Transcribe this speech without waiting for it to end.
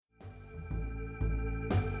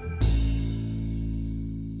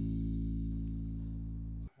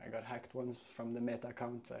hacked once from the Meta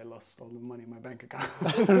account. I lost all the money in my bank account.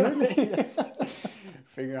 Really? Yes.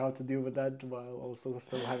 Figure out how to deal with that while also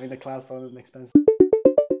still having the class on and expensive.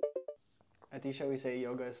 At Isha we say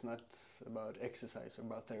yoga is not about exercise or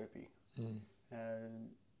about therapy.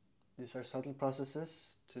 These are subtle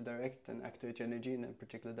processes to direct and activate your energy in a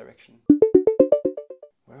particular direction.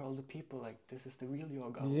 Where are all the people like, this is the real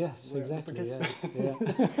yoga? Yes, Where exactly. Yeah.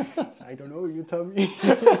 So I don't know, you tell me.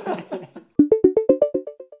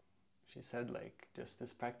 She said like, just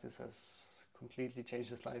this practice has completely changed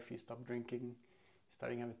his life. He stopped drinking,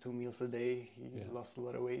 starting having 2 meals a day. He lost a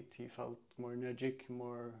lot of weight. He felt more energetic,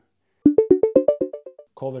 more...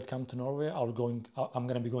 COVID come to Norway, I'm going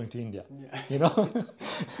to be going to India. Yeah. You know,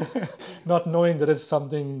 not knowing that it's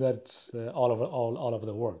something that's all over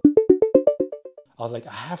the world. I was like,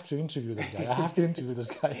 I have to interview this guy. I have to interview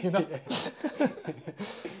this guy. You know.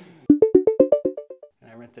 And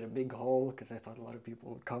I rented a big hall because I thought a lot of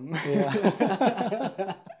people would come.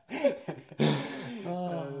 Yeah.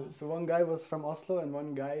 So one guy was from Oslo and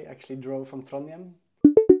one guy actually drove from Trondheim.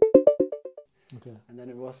 Okay. And then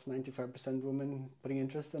it was 95% women putting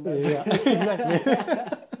interest in that. Yeah, exactly.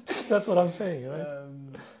 That's what I'm saying, right?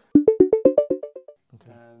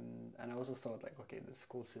 And I also thought like, okay, the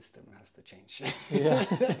school system has to change. Yeah,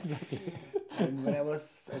 exactly. And when I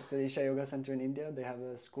was at the Isha Yoga Center in India, they have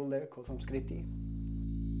a school there called Samskriti.